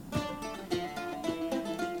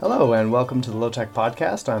Hello and welcome to the Low-Tech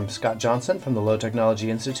Podcast. I'm Scott Johnson from the Low Technology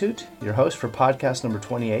Institute, your host for podcast number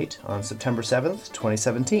 28 on September 7th,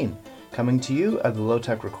 2017, coming to you at the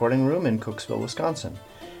Low-Tech Recording Room in Cooksville, Wisconsin.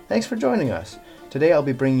 Thanks for joining us. Today I'll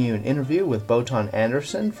be bringing you an interview with Botan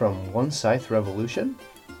Anderson from One Scythe Revolution.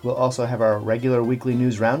 We'll also have our regular weekly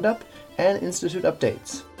news roundup and Institute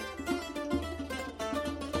updates.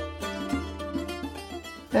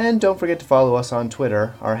 And don't forget to follow us on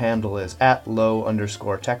Twitter. Our handle is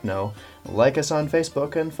 @low_techno. Like us on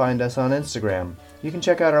Facebook and find us on Instagram. You can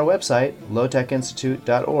check out our website,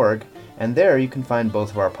 lowtechinstitute.org, and there you can find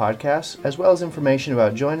both of our podcasts, as well as information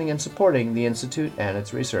about joining and supporting the Institute and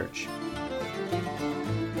its research.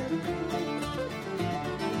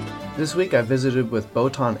 This week I visited with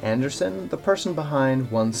Botan Anderson, the person behind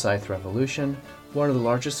One Scythe Revolution, one of the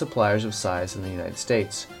largest suppliers of scythes in the United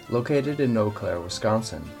States, located in Eau Claire,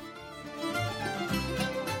 Wisconsin.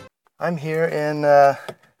 I'm here in...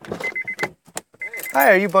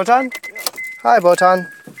 Hi, are you Botan? Yeah. Hi,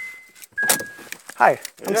 Botan. Hi,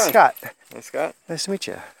 I'm Yeah. Scott. Hey, Scott. Nice to meet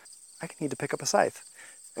you. I need to pick up a scythe.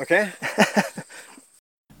 Okay.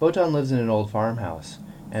 Botan lives in an old farmhouse,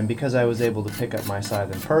 and because I was able to pick up my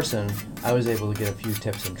scythe in person, I was able to get a few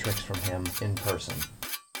tips and tricks from him in person.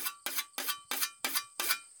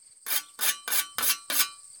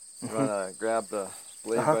 You want to grab the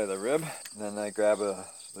blade by the rib, and then I grab the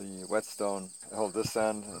whetstone. I hold this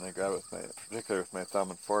end, and I grab it particularly with my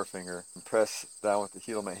thumb and forefinger, and press down with the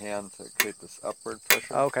heel of my hand to create this upward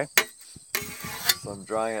pressure. Oh, okay. So I'm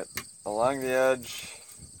drawing it along the edge,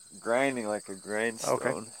 grinding like a grindstone.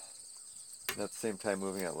 Okay. And at the same time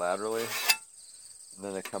moving it laterally, and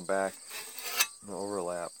then I come back and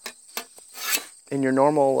overlap. In your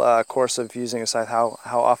normal course of using a scythe, how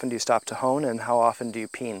often do you stop to hone, and how often do you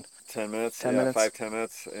peen? 10 minutes. 10 minutes? 5-10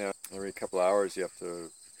 minutes. Yeah. Every couple hours you have to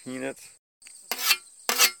peen it.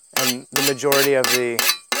 And the majority of the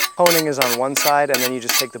honing is on one side, and then you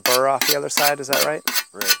just take the burr off the other side, is that right?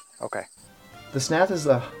 Right. Okay. The snath is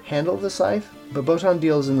the handle of the scythe, but Botan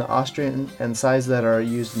deals in the Austrian and scythes that are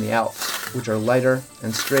used in the Alps, which are lighter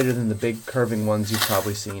and straighter than the big curving ones you've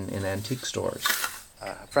probably seen in antique stores.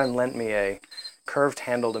 A friend lent me a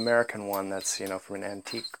curved-handled American one that's, from an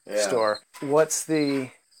antique store. What's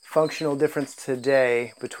the functional difference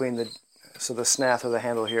today between the snath or the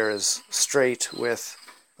handle here is straight with,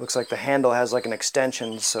 looks like the handle has like an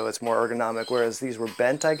extension, so it's more ergonomic, whereas these were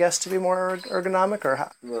bent, I guess, to be more ergonomic, or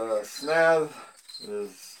how? The snath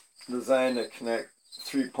is designed to connect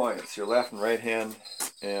 3 points, your left and right hand,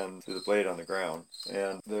 and to the blade on the ground.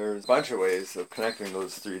 And there's a bunch of ways of connecting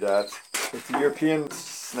those 3 dots. With the European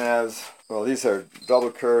snaths, well, these are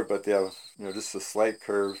double curved, but they have just a slight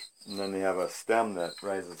curve, and then they have a stem that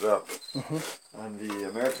rises up. Mm-hmm. On the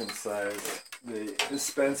American side, they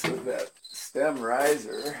dispense with that stem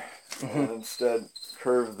riser, and instead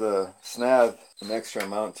curve the snath an extra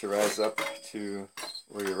amount to rise up to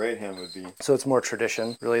where your right hand would be. So it's more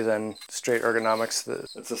tradition, really, than straight ergonomics?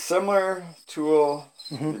 It's a similar tool,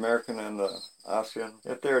 the American and the Austrian,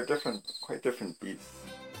 yet they're quite different beasts.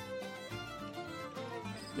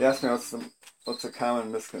 You asked me what's a common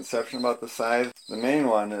misconception about the scythe. The main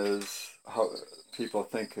one is how people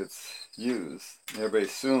think it's used. Everybody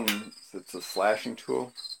assumes it's a slashing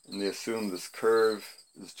tool, and they assume this curve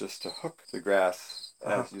is just to hook the grass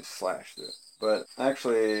as you slashed it. But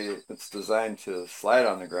actually, it's designed to slide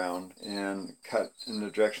on the ground and cut in the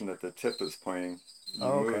direction that the tip is pointing. You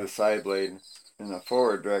move the side blade in a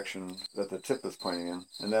forward direction that the tip is pointing in.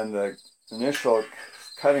 And then the initial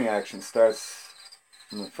cutting action starts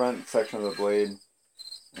in the front section of the blade,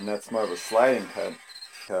 and that's more of a sliding cut,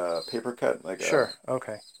 paper cut, like a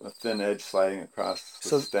thin edge sliding across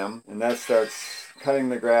the stem. And that starts cutting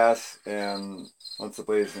the grass, and once the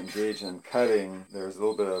blade is engaged in cutting, there's a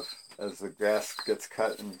little bit of, as the grass gets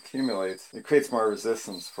cut and accumulates, it creates more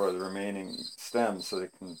resistance for the remaining stems, so they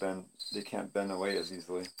can't bend away as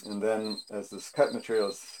easily. And then as this cut material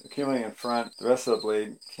is accumulating in front, the rest of the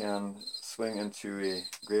blade can swing into a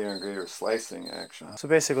greater and greater slicing action. So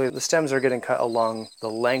basically the stems are getting cut along the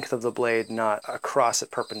length of the blade, not across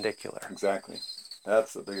it perpendicular. Exactly.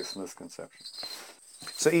 That's the biggest misconception.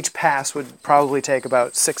 So each pass would probably take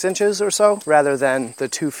about 6 inches or so, rather than the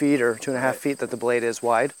 2 feet or 2.5 feet that the blade is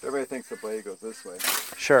wide. Everybody thinks the blade goes this way.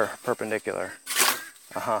 Sure, perpendicular.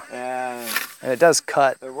 And it does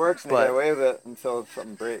cut. It works, and you get away with it until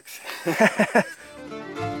something breaks.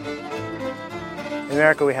 In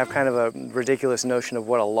America, we have kind of a ridiculous notion of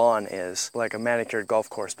what a lawn is, like a manicured golf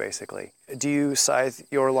course, basically. Do you scythe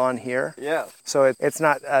your lawn here? Yeah. So it's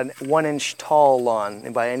not a 1-inch tall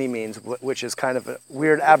lawn by any means, which is kind of a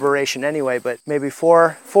weird aberration anyway, but maybe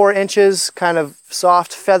four inches, kind of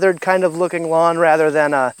soft, feathered kind of looking lawn rather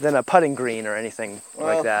than a putting green or anything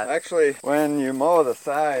like that. Actually, when you mow the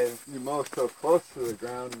scythe, you mow so close to the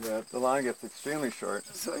ground that the lawn gets extremely short.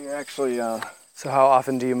 So you actually... So how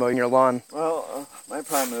often do you mow your lawn? Well, my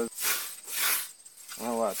problem is, not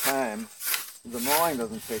a lot of time. The mowing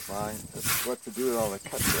doesn't take long. It's what to do with all the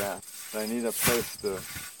cut grass. I need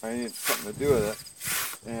I need something to do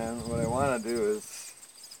with it. And what I want to do is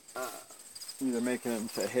either make it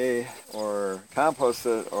into hay or compost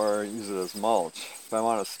it or use it as mulch. If I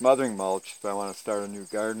want a smothering mulch, if I want to start a new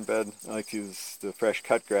garden bed, I like to use the fresh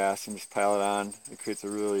cut grass and just pile it on. It creates a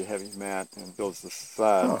really heavy mat and builds the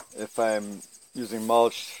sod. Huh. If I'm using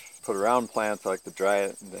mulch, put around plants, I like to dry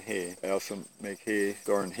it into hay. I also make hay,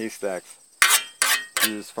 store in hay stacks,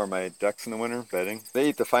 used for my ducks in the winter, bedding. They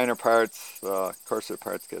eat the finer parts, the coarser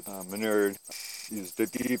parts get manured. Use the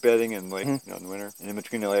deep bedding and in the winter. And in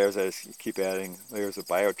between the layers, I just keep adding layers of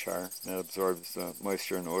biochar that absorbs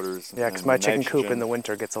moisture and odors. Yeah, because my chicken coop in the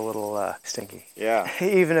winter gets a little stinky. Yeah.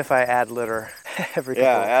 Even if I add litter every couple.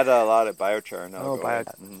 Yeah, add a lot of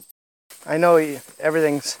biochar. I know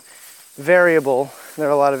everything's variable. There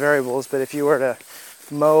are a lot of variables, but if you were to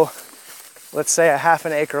mow, let's say, a half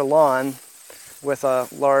an acre lawn with a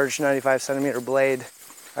large 95 centimeter blade,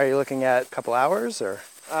 are you looking at a couple hours or?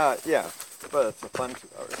 Yeah, but it's a fun 2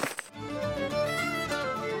 hours.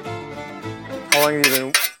 How long have you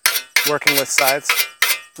been working with scythes?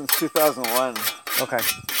 Since 2001. Okay.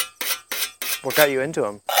 What got you into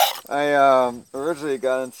them? I originally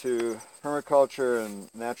got into permaculture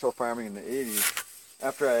and natural farming in the 80s.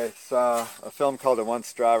 After I saw a film called The One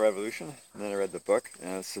Straw Revolution, and then I read the book,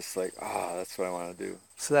 and it's just like, that's what I want to do.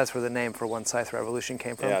 So that's where the name for One Scythe Revolution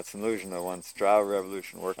came from? Yeah, it's an illusion the One Straw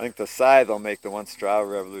Revolution work. I think the scythe will make the One Straw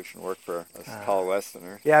Revolution work for us tall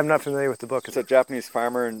Westerner. Yeah, I'm not familiar with the book. It's a Japanese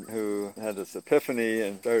farmer who had this epiphany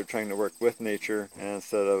and started trying to work with nature. And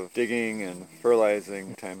instead of digging and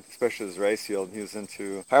fertilizing, especially his rice field, he was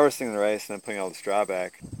into harvesting the rice and then putting all the straw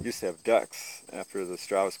back. He used to have ducks. After the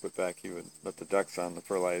straw was put back, he would let the ducks on to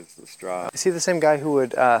fertilize the straw. Is he the same guy who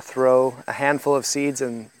would throw a handful of seeds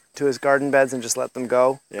into his garden beds and just let them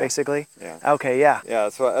go, basically? Yeah. Okay, yeah. Yeah,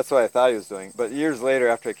 that's what I thought he was doing. But years later,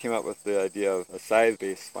 after I came up with the idea of a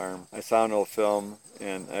scythe-based farm, I saw an old film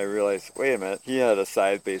and I realized, wait a minute, he had a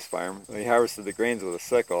scythe-based farm. He harvested the grains with a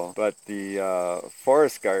sickle, but the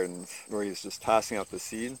forest gardens, where he was just tossing out the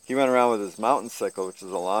seed, he went around with his mountain sickle, which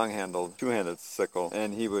is a long-handled, two-handed sickle,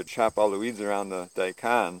 and he would chop all the weeds around the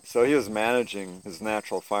daikon. So he was managing his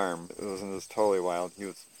natural farm. It wasn't just totally wild. He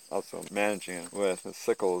was also managing it with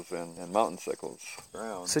sickles and mountain sickles.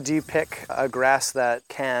 So do you pick a grass that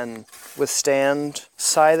can withstand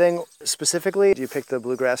scything specifically? Do you pick the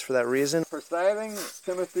bluegrass for that reason? For scything,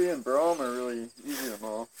 Timothy and brome are really easy to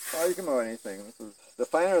mow. Well, you can mow anything. The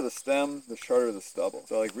finer the stem, the shorter the stubble.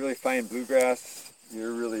 So like really fine bluegrass,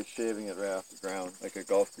 you're really shaving it right off the ground, like a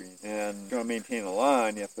golf green. And if you want to maintain a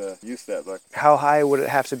lawn, you have to use that look. How high would it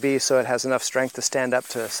have to be so it has enough strength to stand up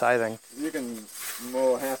to scything? You can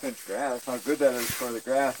mow a half-inch grass. How good that is for the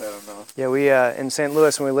grass, I don't know. Yeah, we in St.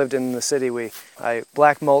 Louis, when we lived in the city, I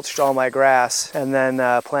black mulched all my grass and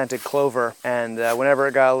then planted clover. And whenever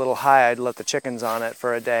it got a little high, I'd let the chickens on it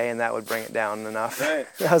for a day, and that would bring it down enough. Right.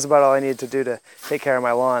 That was about all I needed to do to take care of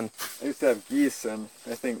my lawn. I used to have geese, and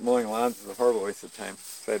I think mowing lawns is a horrible waste of time.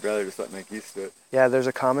 So I'd rather just let my geese do it. Yeah, there's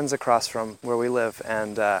a commons across from where we live,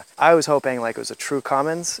 and I was hoping like it was a true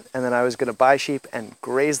commons, and then I was going to buy sheep and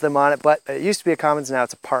graze them on it, but it used to be a commons, now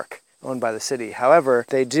it's a park owned by the city. However,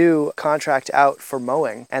 they do contract out for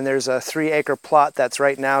mowing, and there's a 3-acre plot that's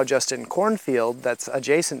right now just in cornfield that's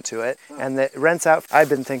adjacent to it, and that rents out. I've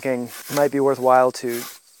been thinking it might be worthwhile to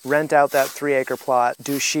rent out that 3-acre plot,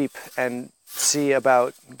 do sheep, and see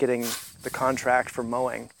about getting the contract for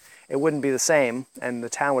mowing. It wouldn't be the same, and the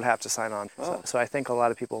town would have to sign on. So I think a lot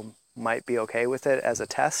of people might be okay with it as a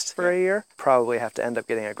test for a year. Probably have to end up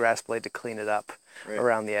getting a grass blade to clean it up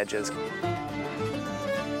around the edges.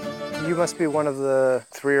 You must be one of the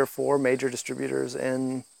 3 or 4 major distributors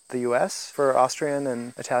in the U.S. for Austrian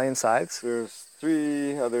and Italian scythes. There's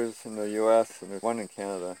 3 others in the U.S. and there's 1 in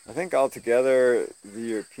Canada. I think altogether the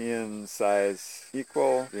European size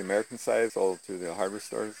equal the American size sold through the hardware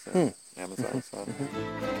stores and Amazon.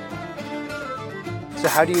 So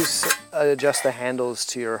how do you adjust the handles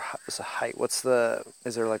to your height? Is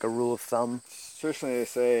there like a rule of thumb? Traditionally, they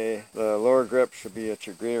say the lower grip should be at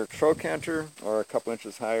your greater trochanter or a couple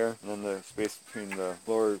inches higher, and then the space between the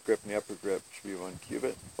lower grip and the upper grip should be 1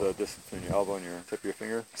 cubit. The distance between your elbow and your tip of your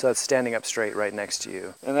finger. So it's standing up straight right next to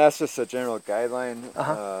you. And that's just a general guideline.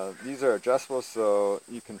 Uh-huh. These are adjustable, so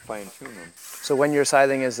you can fine-tune them. So when you're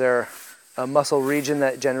scything, is there a muscle region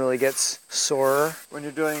that generally gets sorer? When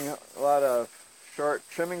you're doing a lot of short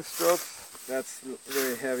trimming strokes, that's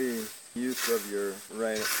very heavy use of your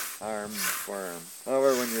right arm and forearm.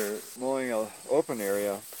 However, when you're mowing an open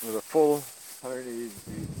area with a full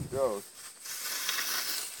 180-degree stroke,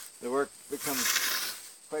 the work becomes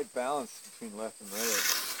quite balanced between left and right.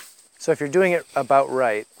 So if you're doing it about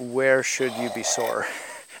right, where should you be sore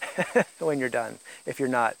when you're done, if you're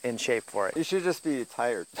not in shape for it? You should just be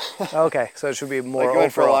tired. Okay, so it should be more like going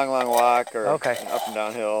for a overall. long walk or Okay. an up and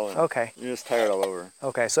down hill. And Okay. You're just tired all over.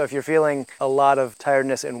 Okay, so if you're feeling a lot of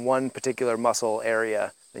tiredness in one particular muscle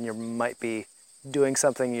area, then you might be doing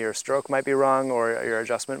something, your stroke might be wrong or your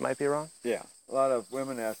adjustment might be wrong? Yeah. A lot of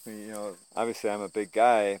women ask me, obviously I'm a big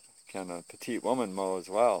guy, can a petite woman mow as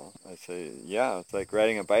well? I say, yeah, it's like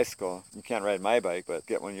riding a bicycle. You can't ride my bike, but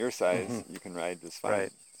get one your size, you can ride just fine.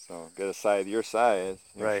 Right. So get a scythe your size,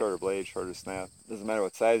 Right. shorter blade, shorter snap. Doesn't matter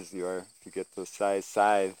what size you are, if you get the size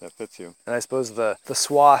scythe that fits you. And I suppose the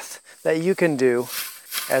swath that you can do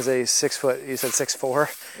as a 6 foot, you said 6'4"?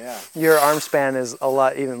 Yeah. Your arm span is a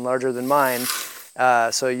lot even larger than mine.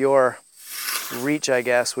 So your reach, I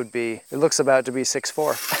guess, would be, it looks about to be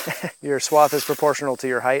 6'4". Your swath is proportional to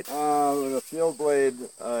your height. With a field blade,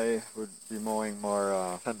 I would be mowing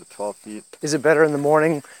more 10 to 12 feet. Is it better in the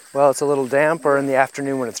morning while it's a little damp or in the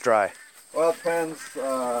afternoon when it's dry? Well, it depends.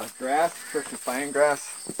 Grass, especially fine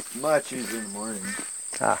grass, much easier in the morning.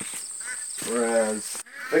 Ah. Whereas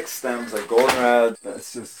thick stems like goldenrod,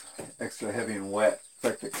 it's just extra heavy and wet. It's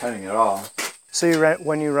like they're cutting it off. So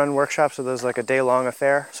when you run workshops, are those like a day-long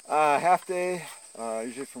affair? Half day,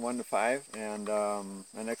 usually from 1 to 5, and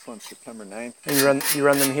my next one's September 9th. And you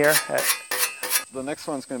run them here? The next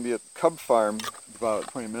one's going to be at Cub Farm, about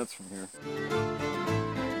 20 minutes from here.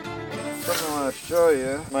 Something I want to show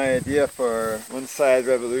you, my idea for one scythe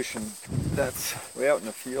revolution. That's way out in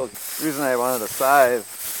the field. The reason I wanted a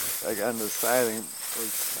scythe, I got into scything,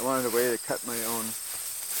 was I wanted a way to cut my own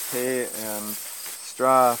hay and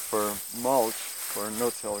straw for mulch for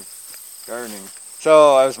no-till gardening.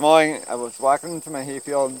 So I was walking into my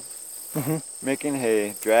hayfield, making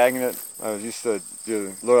hay, dragging it. I was used to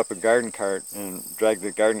load up a garden cart and drag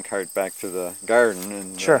the garden cart back to the garden,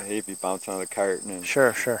 and Sure. the hay be bouncing on the cart. And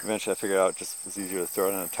Sure. eventually I figured out it just was easier to throw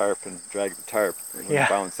it on a tarp and drag the tarp when Yeah. it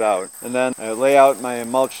bounce out. And then I would lay out my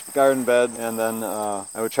mulched garden bed, and then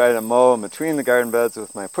I would try to mow in between the garden beds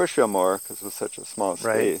with my push-wheel mower because it was such a small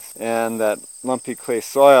Right. space. And that lumpy clay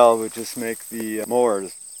soil would just make the mower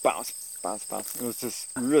just bounce. It was just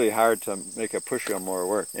really hard to make a push-wheel mower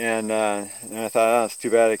work. And I thought, it's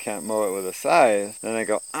too bad I can't mow it with a scythe. Then I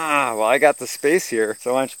go, well, I got the space here,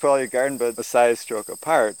 so why don't you put all your garden beds a scythe stroke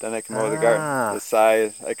apart? Then I can mow the garden. The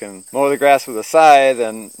scythe, I can mow the grass with a scythe,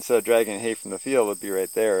 and instead of dragging hay from the field, it'd be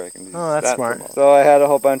right there. I can use that's that smart. to mow. So I had a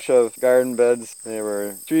whole bunch of garden beds. They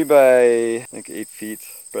were 3 by, I think, 8 feet,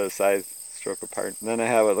 but a scythe stroke apart. And then I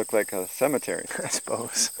have it look like a cemetery. I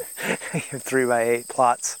suppose. You have 3 by 8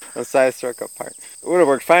 plots. A scythe stroke apart. It would have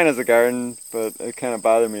worked fine as a garden, but it kind of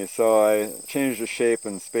bothered me, so I changed the shape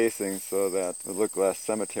and spacing so that it would look less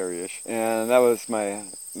cemetery-ish. And that was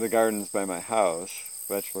the gardens by my house,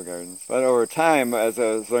 vegetable gardens. But over time, as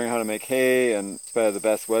I was learning how to make hay, and in spite of the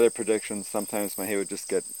best weather predictions, sometimes my hay would just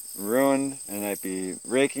get ruined, and I'd be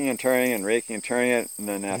raking and turning it, and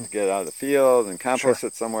then have to get it out of the field and compost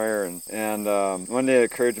it somewhere. And one day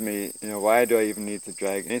it occurred to me, why do I even need to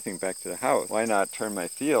drag anything back to the house? Why not turn my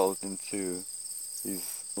field into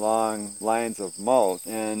these long lines of mulch?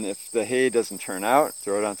 And if the hay doesn't turn out,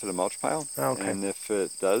 throw it onto the mulch pile. Okay. And if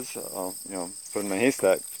it does, I'll put it in my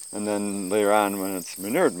haystack. And then later on, when it's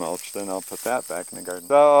manured mulch, then I'll put that back in the garden.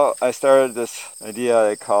 So I started this idea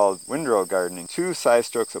I called windrow gardening. 2 scythe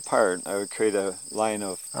strokes apart, I would create a line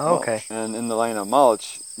of mulch. Okay. And in the line of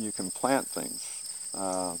mulch, you can plant things.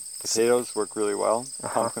 Potatoes work really well.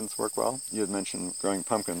 Pumpkins work well. You had mentioned growing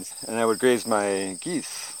pumpkins. And I would graze my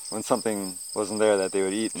geese. When something wasn't there that they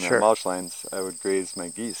would eat in the mulch lines, I would graze my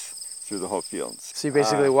geese through the whole fields. So you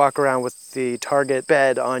basically walk around with the target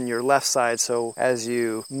bed on your left side, so as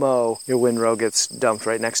you mow, your windrow gets dumped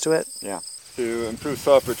right next to it? Yeah. To improve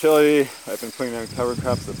soil fertility, I've been putting on cover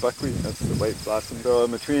crops of buckwheat. That's the white blossom. So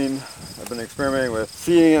in between, I've been experimenting with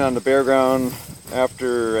seeding it on the bare ground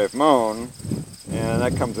after I've mown, and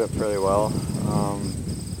that comes up fairly well.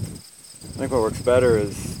 think what works better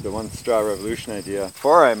is the one straw revolution idea.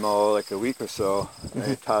 Before I mow, like a week or so,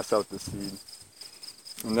 I toss out the seed.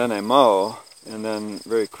 And then I mow, and then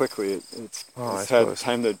very quickly it's had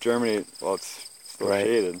time to germinate while it's still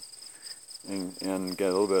shaded. And get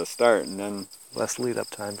a little bit of start, and then... Less lead up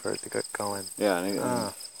time for it to get going. Yeah,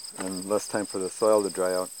 and less time for the soil to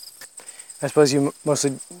dry out. I suppose you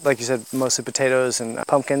mostly, like you said, mostly potatoes and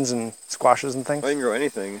pumpkins and squashes and things? I can grow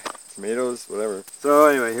anything. Tomatoes, whatever. So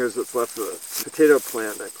anyway, here's what's left of the potato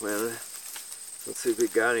plant I planted. Let's see if we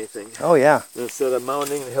got anything. Oh, yeah. Instead of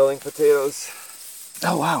mounding and hilling potatoes.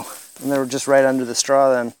 Oh, wow. And they were just right under the straw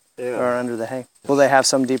then? Yeah. Or under the hay. Will they have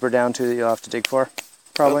some deeper down too that you'll have to dig for?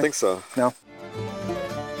 Probably? I don't think so. No?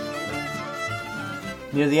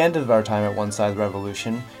 Near the end of our time at One Side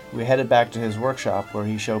Revolution, we headed back to his workshop where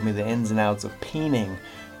he showed me the ins and outs of peening,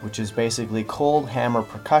 which is basically cold hammer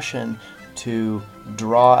percussion to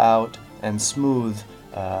draw out and smooth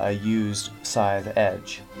a used scythe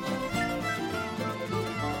edge.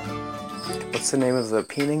 What's the name of the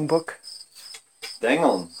peening book?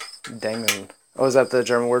 Dangeln. Dangeln. Oh, is that the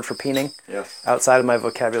German word for peening? Yes. Outside of my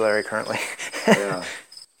vocabulary currently. Yeah.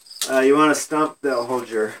 You want a stump that'll hold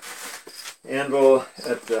your anvil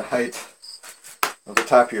at the height of the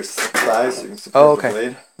top of your thigh so you can support the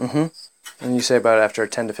blade. Mm-hmm. And you say about after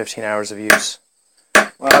 10 to 15 hours of use.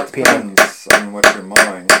 Well, it depends on what you're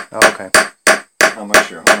mowing. Oh, okay. How much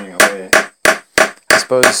you're honing away. I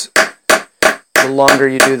suppose the longer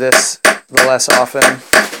you do this, the less often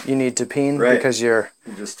you need to peen because you're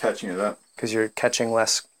just touching it up. Because you're catching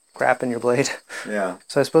less crap in your blade. Yeah.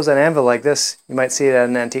 So I suppose an anvil like this, you might see it at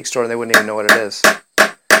an antique store and they wouldn't even know what it is.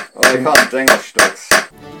 Well, they call them Dangelstocks.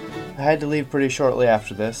 I had to leave pretty shortly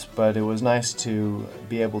after this, but it was nice to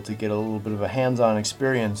be able to get a little bit of a hands-on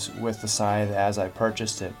experience with the scythe as I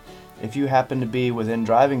purchased it. If you happen to be within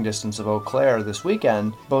driving distance of Eau Claire this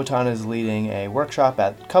weekend, Botan is leading a workshop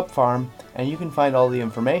at Cub Farm, and you can find all the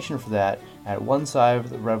information for that at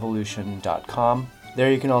onesiderevolution.com.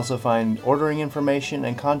 There you can also find ordering information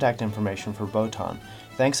and contact information for Botan.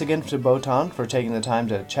 Thanks again to Botan for taking the time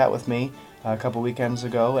to chat with me a couple weekends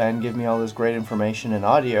ago and give me all this great information and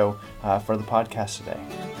audio for the podcast today.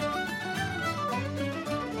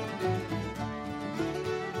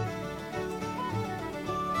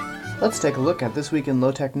 Let's take a look at this week in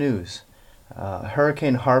low-tech news.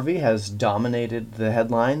 Hurricane Harvey has dominated the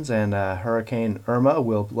headlines, and Hurricane Irma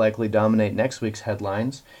will likely dominate next week's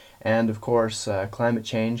headlines. And of course, climate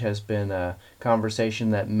change has been a conversation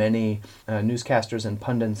that many newscasters and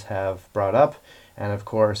pundits have brought up. And of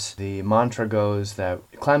course, the mantra goes that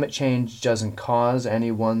climate change doesn't cause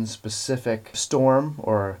any one specific storm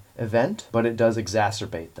or event, but it does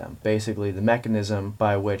exacerbate them. Basically, the mechanism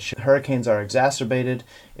by which hurricanes are exacerbated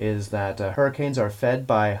is that hurricanes are fed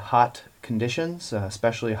by hot conditions,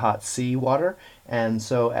 especially hot sea water, and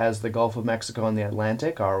so as the Gulf of Mexico and the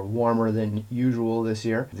Atlantic are warmer than usual this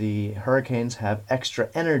year, the hurricanes have extra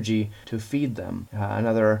energy to feed them.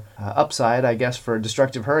 Another upside, I guess, for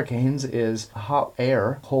destructive hurricanes is hot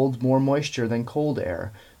air holds more moisture than cold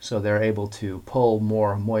air, so they're able to pull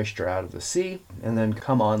more moisture out of the sea and then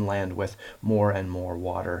come on land with more and more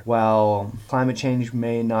water. While climate change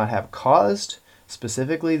may not have caused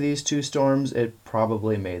specifically these two storms, it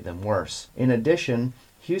probably made them worse. In addition,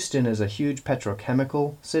 Houston is a huge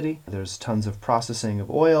petrochemical city. There's tons of processing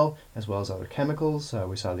of oil as well as other chemicals.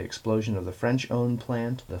 We saw the explosion of the French-owned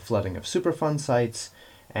plant, the flooding of Superfund sites,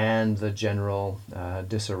 and the general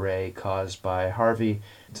disarray caused by Harvey.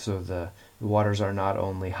 So the waters are not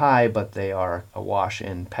only high, but they are awash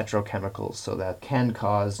in petrochemicals, so that can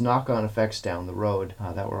cause knock-on effects down the road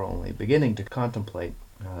that we're only beginning to contemplate.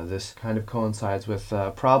 This kind of coincides with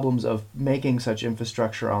problems of making such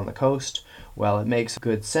infrastructure on the coast. While it makes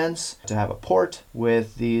good sense to have a port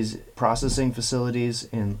with these processing facilities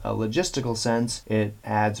in a logistical sense, it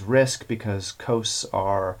adds risk because coasts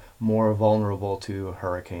are more vulnerable to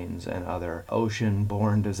hurricanes and other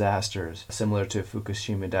ocean-borne disasters. Similar to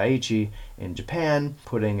Fukushima Daiichi in Japan,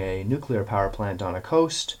 putting a nuclear power plant on a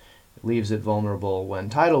coast leaves it vulnerable when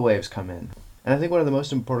tidal waves come in. And I think one of the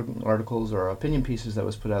most important articles or opinion pieces that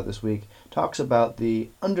was put out this week talks about the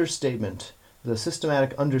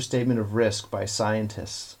systematic understatement of risk by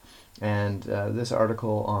scientists. And this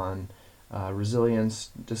article on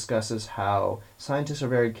resilience discusses how scientists are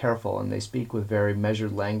very careful and they speak with very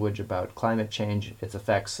measured language about climate change, its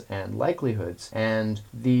effects, and likelihoods. And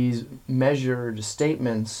these measured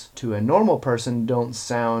statements to a normal person don't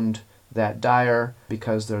sound that dire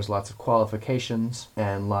because there's lots of qualifications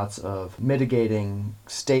and lots of mitigating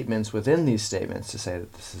statements within these statements to say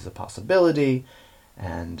that this is a possibility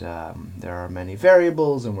and there are many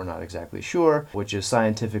variables, and we're not exactly sure which is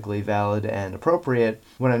scientifically valid and appropriate.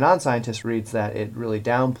 When a non-scientist reads that, it really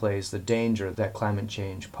downplays the danger that climate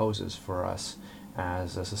change poses for us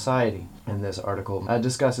as a society. And this article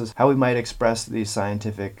discusses how we might express these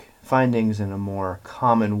scientific findings in a more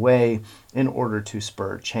common way in order to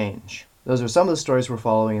spur change. Those are some of the stories we're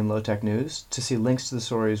following in Low-Tech News. To see links to the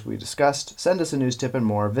stories we discussed, send us a news tip and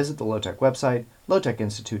more, visit the Low-Tech website,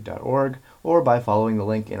 lowtechinstitute.org, or by following the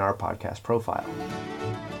link in our podcast profile.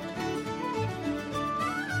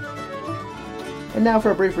 And now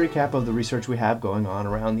for a brief recap of the research we have going on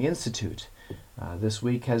around the Institute. This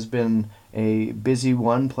week has been a busy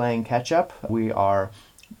one playing catch-up. We are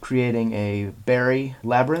creating a berry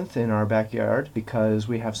labyrinth in our backyard because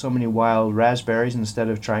we have so many wild raspberries. Instead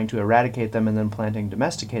of trying to eradicate them and then planting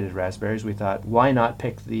domesticated raspberries, we thought, why not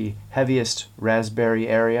pick the heaviest raspberry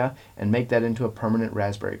area and make that into a permanent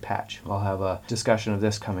raspberry patch? I'll have a discussion of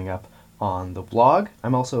this coming up on the blog.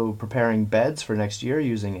 I'm also preparing beds for next year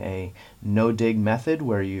using a no-dig method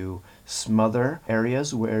where you smother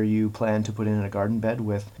areas where you plan to put in a garden bed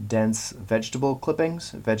with dense vegetable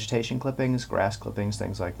clippings, vegetation clippings, grass clippings,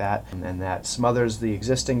 things like that. And that smothers the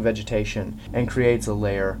existing vegetation and creates a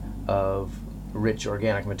layer of rich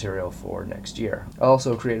organic material for next year. I'll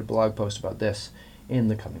also create a blog post about this in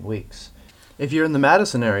the coming weeks. If you're in the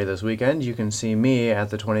Madison area this weekend, you can see me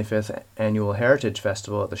at the 25th Annual Heritage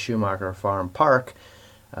Festival at the Schumacher Farm Park.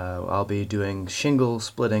 I'll be doing shingle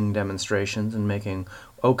splitting demonstrations and making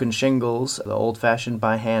oaken shingles the old-fashioned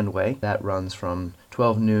by hand way. That runs from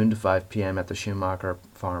 12 noon to 5 p.m. at the Schumacher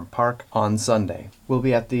Farm Park on Sunday. We'll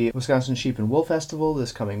be at the Wisconsin Sheep and Wool Festival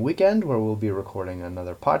this coming weekend, where we'll be recording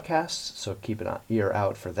another podcast, so keep an ear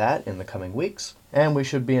out for that in the coming weeks. And we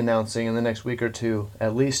should be announcing in the next week or two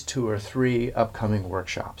at least 2 or 3 upcoming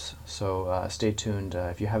workshops. So stay tuned.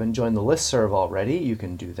 If you haven't joined the listserv already, you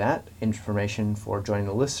can do that. Information for joining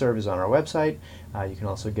the listserv is on our website. You can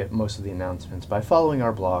also get most of the announcements by following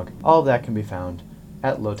our blog. All of that can be found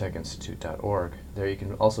at lowtechinstitute.org. There you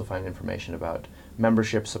can also find information about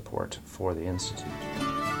membership support for the Institute.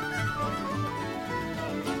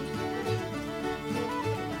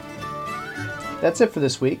 That's it for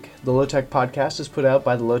this week. The Low-Tech Podcast is put out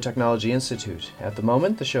by the Low Technology Institute. At the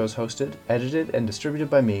moment, the show is hosted, edited, and distributed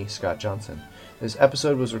by me, Scott Johnson. This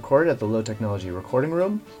episode was recorded at the Low Technology Recording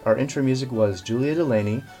Room. Our intro music was Julia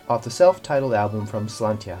Delaney off the self-titled album from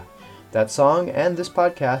Slantia. That song and this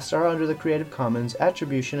podcast are under the Creative Commons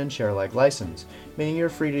Attribution and Share Alike license, meaning you're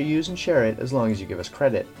free to use and share it as long as you give us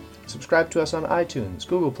credit. Subscribe to us on iTunes,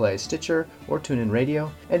 Google Play, Stitcher, or TuneIn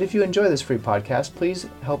Radio. And if you enjoy this free podcast, please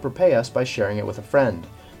help repay us by sharing it with a friend.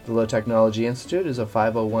 The Low Technology Institute is a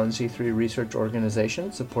 501c3 research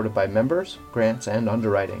organization supported by members, grants, and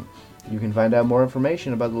underwriting. You can find out more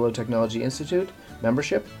information about the Low Technology Institute,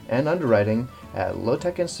 membership, and underwriting at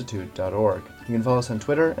lowtechinstitute.org. You can follow us on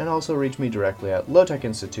Twitter and also reach me directly at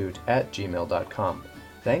lowtechinstitute@gmail.com.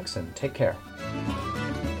 Thanks and take care.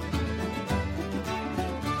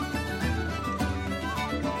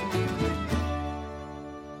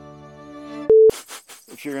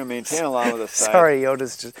 If you're going to maintain along with the size... Sorry,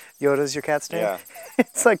 Yoda's your cat's name? Yeah.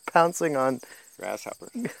 It's like pouncing on...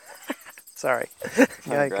 Grasshopper. Sorry.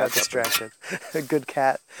 Yeah, I got distracted. A good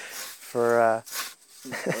cat for... I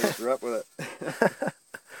grew up with it.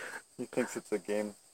 He thinks it's a game.